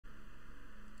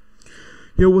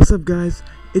Yo, what's up, guys?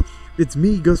 It's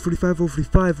me,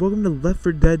 Ghost45045. Welcome to Left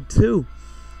 4 Dead 2.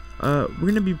 We're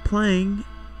gonna be playing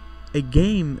a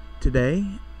game today.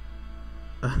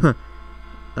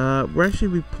 We're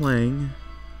actually be playing.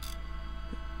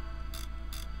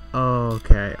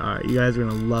 Okay, alright, you guys are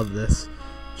gonna love this.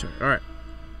 Alright,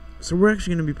 so we're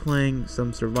actually gonna be playing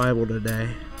some survival today.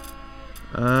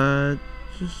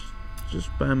 Just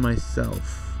by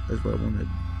myself is what I want to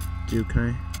do.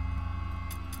 Can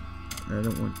I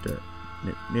don't want to.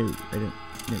 No, I don't.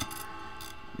 No.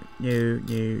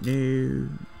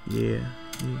 Yeah.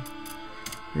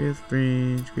 With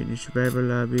friends, create new survival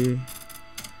lobby.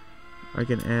 I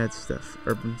can add stuff.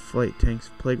 Urban flight, tanks,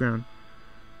 playground.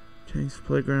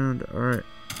 Alright.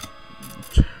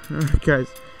 Alright, guys.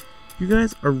 You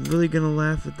guys are really gonna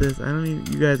laugh at this.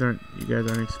 You guys aren't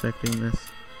expecting this.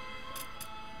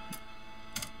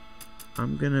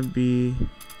 I'm gonna be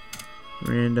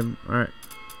random. Alright.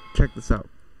 Check this out.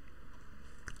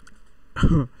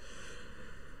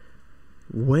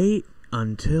 Wait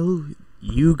until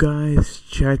you guys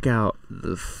check out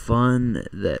the fun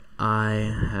that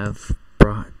I have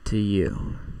brought to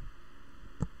you.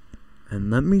 And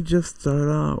let me just start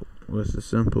out with the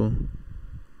simple.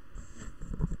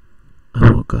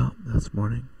 I woke up this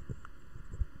morning.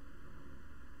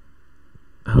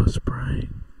 I was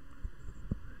praying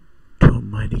to a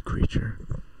mighty creature.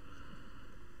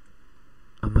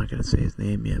 I'm not gonna say his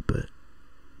name yet, but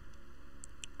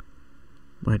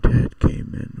my dad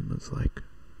came in and was like,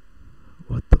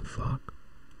 "What the fuck?"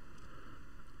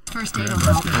 First aid will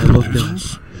help. I looked him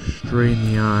straight in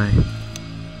the eye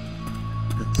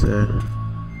and said,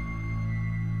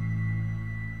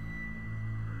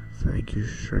 "Thank you,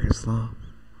 Shrekislav.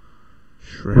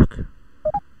 Shrek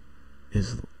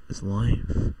is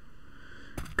life."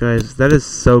 Guys, that is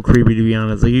so creepy, to be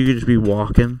honest. Like, you could just be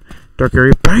walking, dark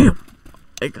area, BAM!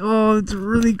 Like, oh, it's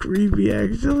really creepy,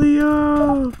 actually.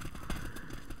 Oh,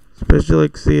 especially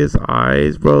like see his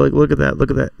eyes, bro. Like, look at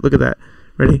that.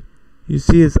 Ready? You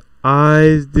see his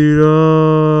eyes, dude.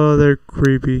 Oh, they're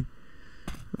creepy.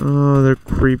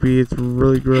 It's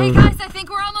really gross. Hey guys, I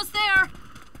think we're almost there.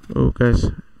 Oh, guys,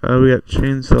 we got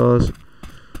chainsaws,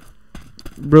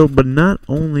 bro. But not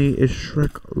only is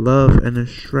Shrek love and is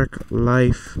Shrek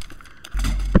life,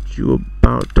 but you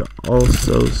about to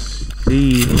also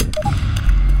see.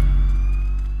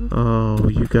 Oh,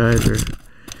 you guys are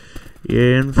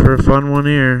in for a fun one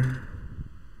here.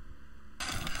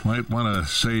 Might want to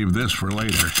save this for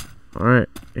later. Alright,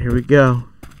 here we go.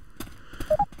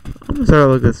 I'm gonna start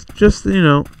with this. Just,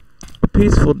 a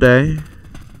peaceful day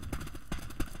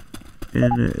in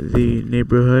the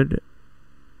neighborhood.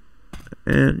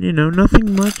 And,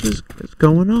 nothing much is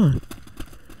going on.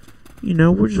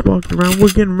 We're just walking around. We're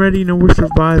getting ready. We're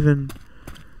surviving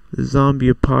the zombie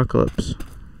apocalypse.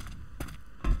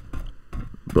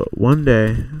 But one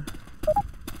day,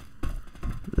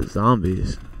 the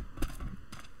zombies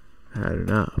had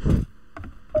enough.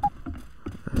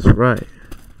 That's right.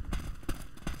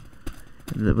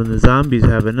 And then when the zombies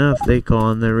have enough, they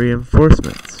call in the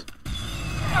reinforcements.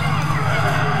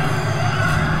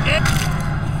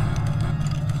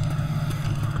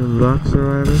 Good luck,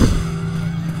 survivors.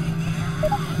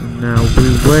 And now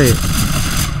we wait.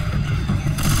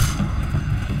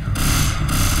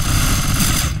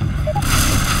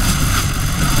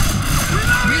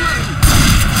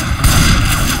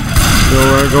 So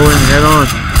we're going head on.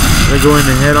 They're going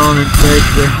to head on and take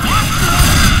the.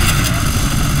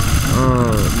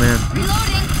 Oh man,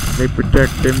 they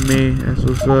protected me. That's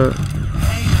what's up.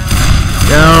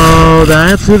 Yo,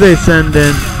 that's who they send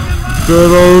in.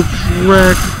 Good old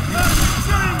Shrek.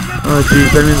 Oh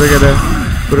jeez, that means I gotta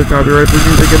put a copyright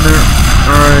music in there.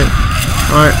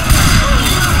 Alright.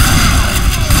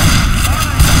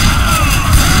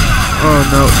 Oh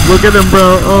no, look at him,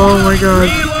 bro. Oh my god.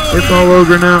 It's all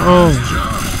over now. Oh.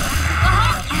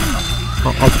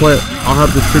 I'll play it. I'll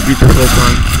have the tribute this whole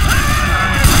time.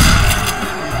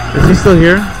 Is he still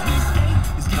here?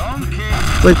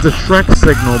 It's like the Shrek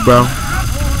signal, bro.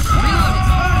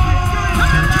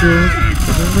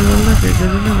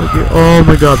 Oh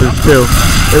my god, there's two.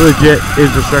 It legit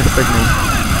is the Shrek signal.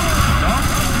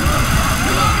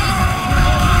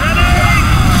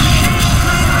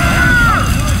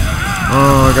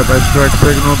 Oh, I got that Shrek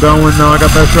signal going. No, I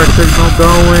got that Shrek signal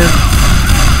going.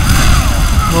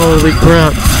 Holy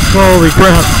crap.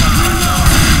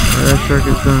 That Shrek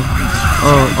is done.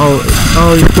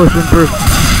 Oh, he's pushing through.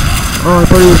 Oh, I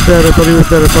thought he was dead.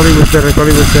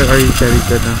 Are you dead? He's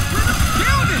dead now.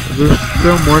 Is there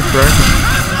still more Shrek?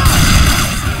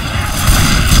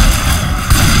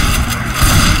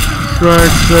 Shrek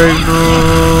signal.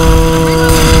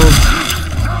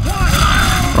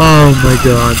 Oh my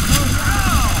god.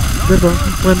 The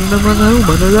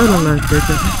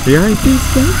ice is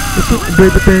stuck,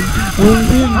 break the pen, won't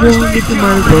get warm, get the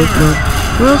mighty first run.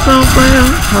 Well, some player,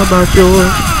 how about yours?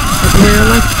 A player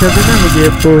like you said, they never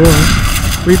get bored.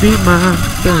 We beat my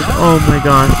friend, oh my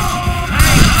gosh.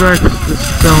 Strikes, just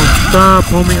don't stop,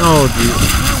 homie, oh jeez.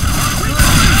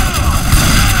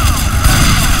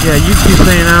 Yeah, you keep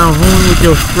saying out, homie, with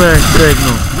your strike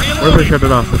signal. What if I shut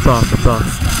it off? It's off, it's off.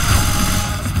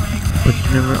 But you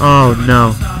never, oh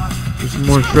no. There's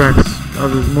more Shreks. Oh,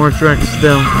 there's more Shreks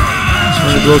still. I'm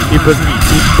gonna go keep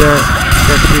that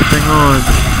sexy thing on.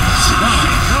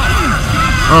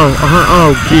 Oh,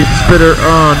 oh, geez, spitter.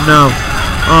 Oh no.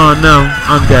 Oh no.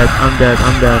 I'm dead. I'm dead.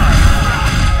 I'm dead.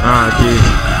 Ah, jeez.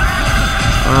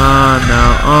 Oh no.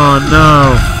 Oh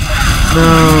no. No.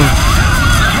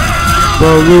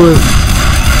 Bro, Lewis.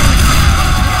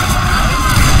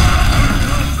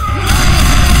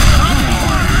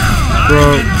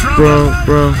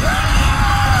 Bro.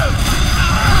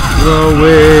 No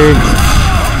way.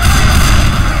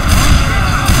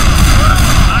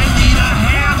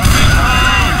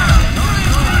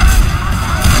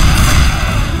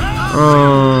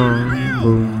 Oh,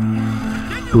 boom,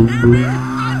 boom, boom,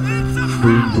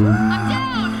 boom, boom.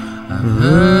 I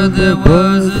heard there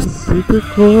was a secret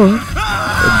chord, a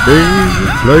baby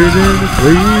played in the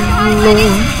please the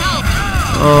Lord.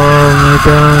 Oh my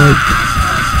God.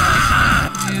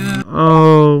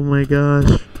 Oh my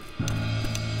gosh.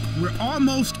 We're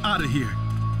almost out of here.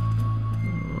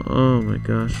 Oh my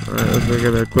gosh. Alright, let's look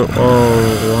at that quote.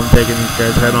 Oh, I'm taking these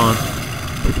guys head on.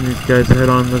 Taking these guys head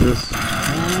on with this.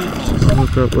 Let's just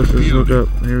hook up. Let's just hook up.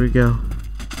 Here we go.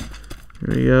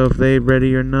 Here we go. If they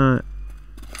ready or not.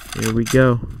 Here we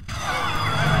go.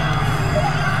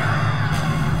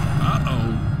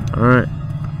 Uh-oh. Alright.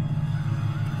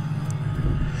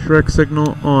 Shrek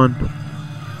signal on.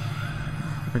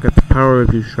 I got the power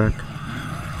of you, Shrek.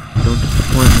 Don't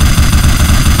disappoint me.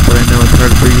 But I know it's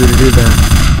hard for you to do that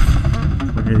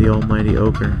when you're the almighty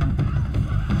ogre.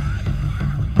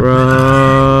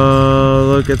 Bro,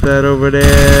 look at that over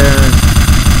there.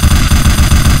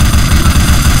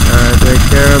 Gotta take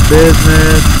care of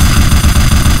business.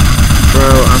 Bro,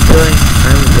 I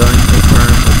have a feeling this turn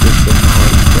will just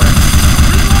demolish Shrek.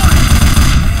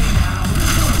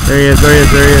 There he is.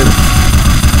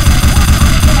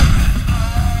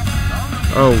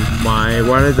 Oh my,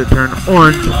 why did it turn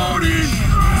orange?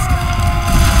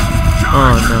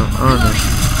 Oh no.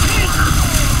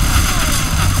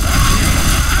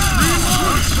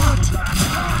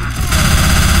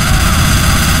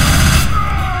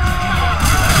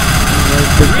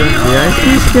 The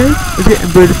ice skate is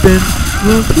getting pretty thin.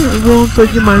 Well, so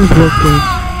you might as well quit.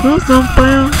 Well, some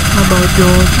fire, how about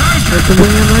yours? That's the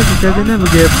way I like it, cause they never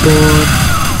get bored.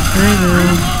 Hey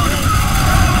now.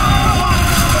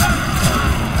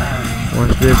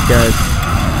 Watch this, guys.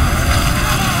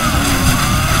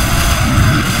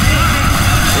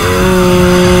 Oh,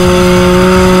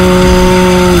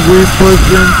 we're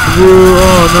pushing through.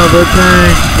 Oh, another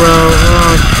tank, bro.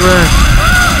 Oh, Shrek,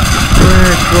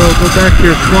 bro. Go back to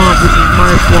your swamp. This is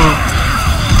my swamp.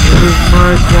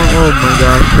 Oh my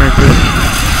gosh, Francis.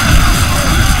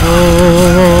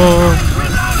 Oh.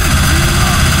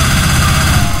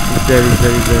 He's dead.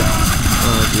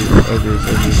 Oh, jeez.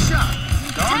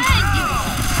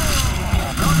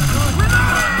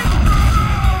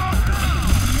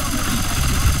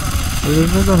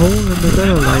 There's another hole in the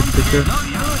satellite picture.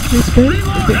 It's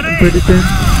getting pretty thin.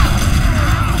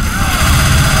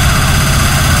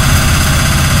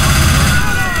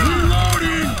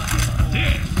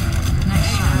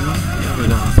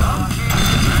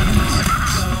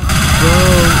 Bro,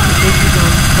 this is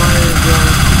on fire, bro.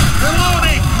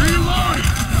 Reloading!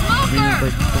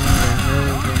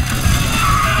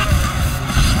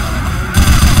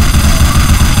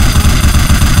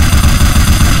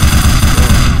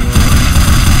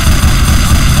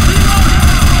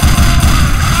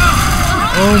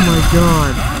 Oh my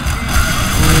god.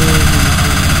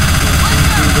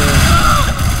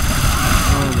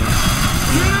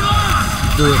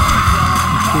 Let's do it.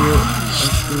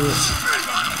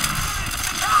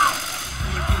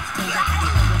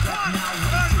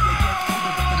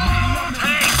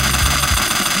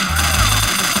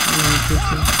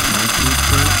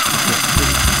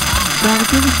 Gotta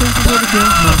give yourself a little bit, my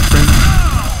friend.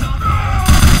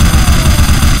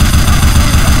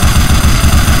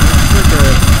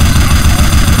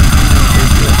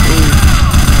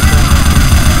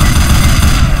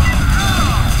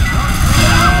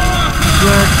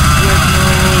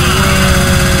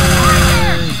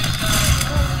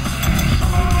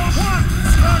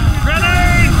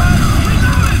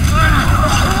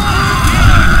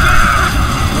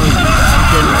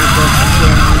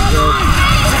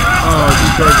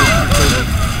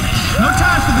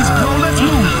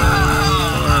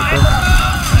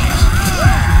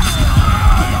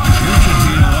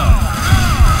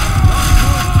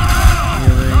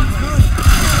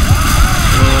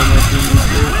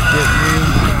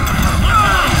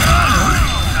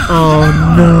 Oh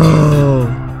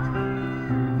no!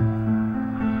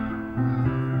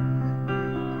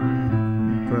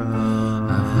 Bro.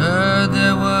 Heard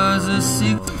there was a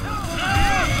secret.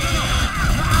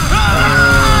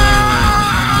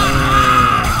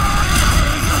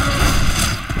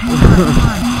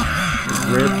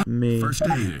 Rip me. First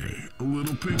aid. A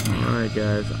little picnic. Alright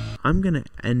guys, I'm gonna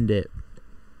end it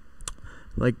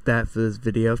like that for this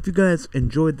video. If you guys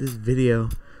enjoyed this video,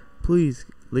 please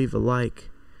leave a like.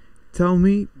 Tell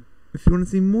me if you want to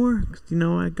see more, cause you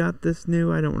know I got this new,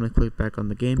 I don't want to click back on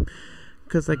the game,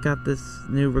 because I got this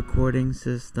new recording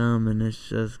system and it's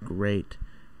just great.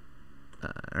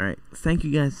 Alright, thank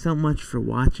you guys so much for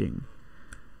watching.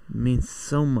 It means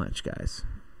so much, guys.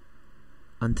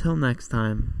 Until next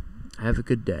time, have a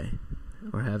good day,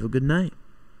 or have a good night,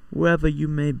 wherever you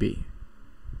may be.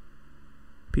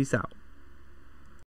 Peace out.